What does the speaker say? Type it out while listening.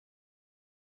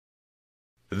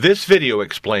This video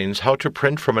explains how to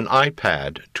print from an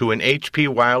iPad to an HP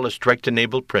wireless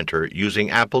direct-enabled printer using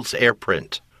Apple's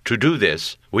AirPrint. To do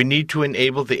this, we need to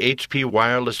enable the HP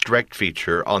Wireless Direct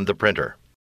feature on the printer.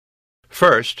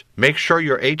 First, make sure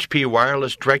your HP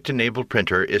Wireless Direct-enabled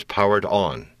printer is powered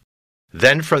on.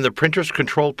 Then from the printer's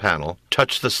control panel,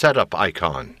 touch the Setup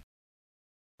icon.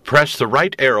 Press the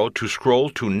right arrow to scroll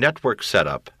to Network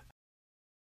Setup,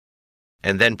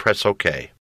 and then press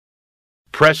OK.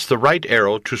 Press the right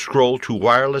arrow to scroll to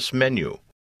Wireless menu,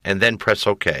 and then press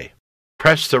OK.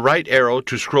 Press the right arrow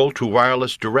to scroll to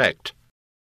Wireless Direct,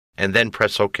 and then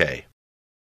press OK.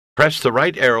 Press the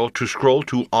right arrow to scroll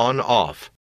to On/Off,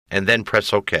 and then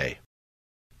press OK.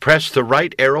 Press the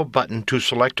right arrow button to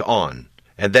select On,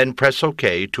 and then press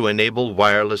OK to enable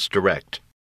Wireless Direct.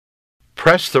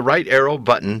 Press the right arrow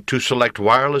button to select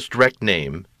Wireless Direct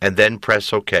name, and then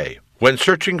press OK. When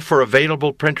searching for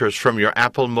available printers from your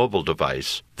Apple mobile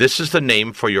device, this is the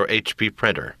name for your HP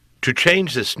printer. To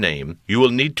change this name, you will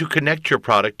need to connect your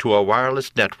product to a wireless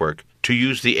network to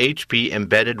use the HP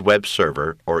Embedded Web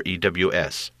Server, or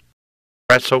EWS.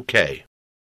 Press OK.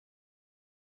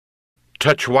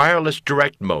 Touch Wireless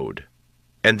Direct mode,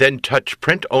 and then touch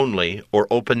Print Only or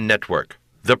Open Network.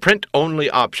 The Print Only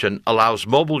option allows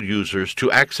mobile users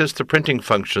to access the printing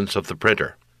functions of the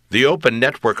printer. The Open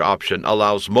Network option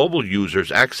allows mobile users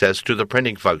access to the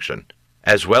printing function,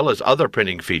 as well as other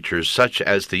printing features such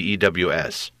as the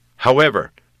EWS.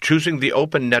 However, choosing the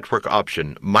Open Network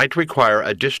option might require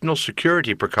additional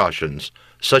security precautions,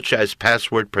 such as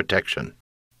password protection.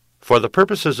 For the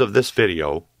purposes of this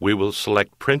video, we will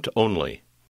select Print Only.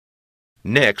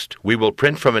 Next, we will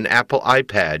print from an Apple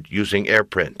iPad using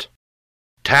AirPrint.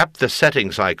 Tap the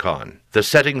Settings icon. The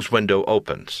Settings window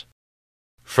opens.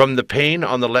 From the pane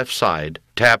on the left side,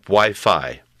 tap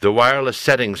Wi-Fi. The Wireless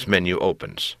Settings menu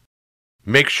opens.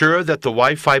 Make sure that the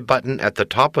Wi-Fi button at the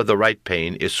top of the right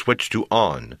pane is switched to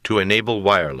On to enable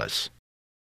wireless.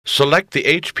 Select the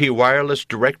HP Wireless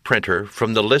Direct printer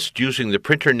from the list using the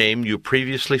printer name you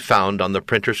previously found on the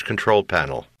printer's control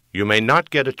panel. You may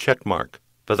not get a check mark,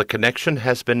 but the connection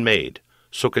has been made,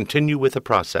 so continue with the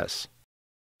process.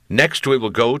 Next, we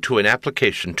will go to an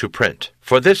application to print.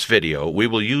 For this video, we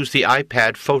will use the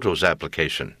iPad Photos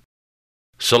application.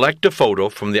 Select a photo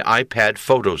from the iPad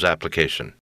Photos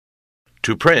application.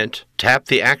 To print, tap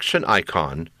the Action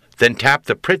icon, then tap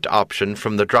the Print option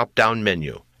from the drop-down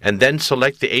menu, and then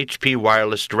select the HP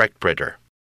Wireless Direct printer.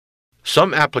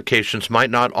 Some applications might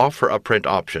not offer a print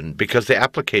option because the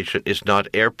application is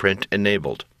not AirPrint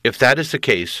enabled. If that is the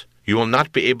case, you will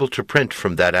not be able to print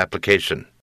from that application.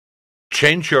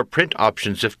 Change your print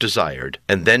options if desired,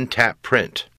 and then tap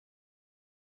Print.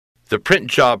 The print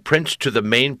job prints to the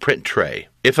main print tray.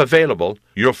 If available,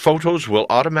 your photos will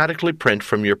automatically print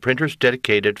from your printer's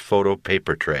dedicated photo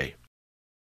paper tray.